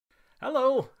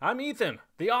Hello, I'm Ethan,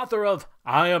 the author of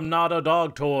I Am Not a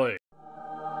Dog Toy.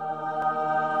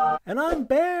 And I'm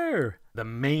Bear, the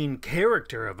main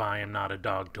character of I Am Not a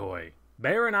Dog Toy.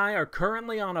 Bear and I are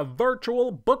currently on a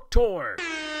virtual book tour.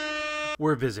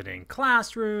 We're visiting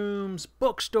classrooms,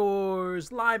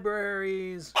 bookstores,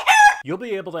 libraries. You'll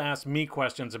be able to ask me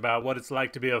questions about what it's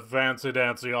like to be a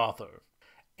fancy-dancy author.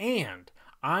 And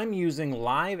I'm using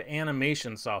live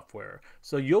animation software,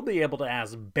 so you'll be able to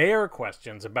ask Bear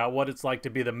questions about what it's like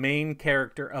to be the main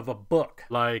character of a book.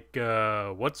 Like,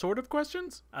 what sort of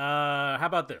questions? How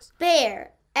about this?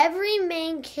 Bear, every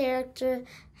main character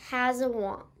has a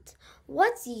want.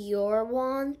 What's your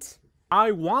want?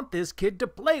 I want this kid to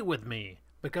play with me,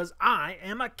 because I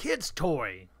am a kid's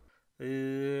toy.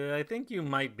 I think you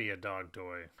might be a dog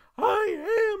toy. I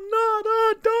am not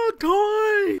a dog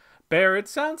toy! Bear, it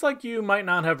sounds like you might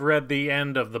not have read the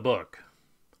end of the book.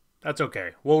 That's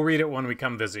okay. We'll read it when we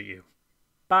come visit you.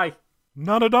 Bye.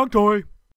 Not a dog toy.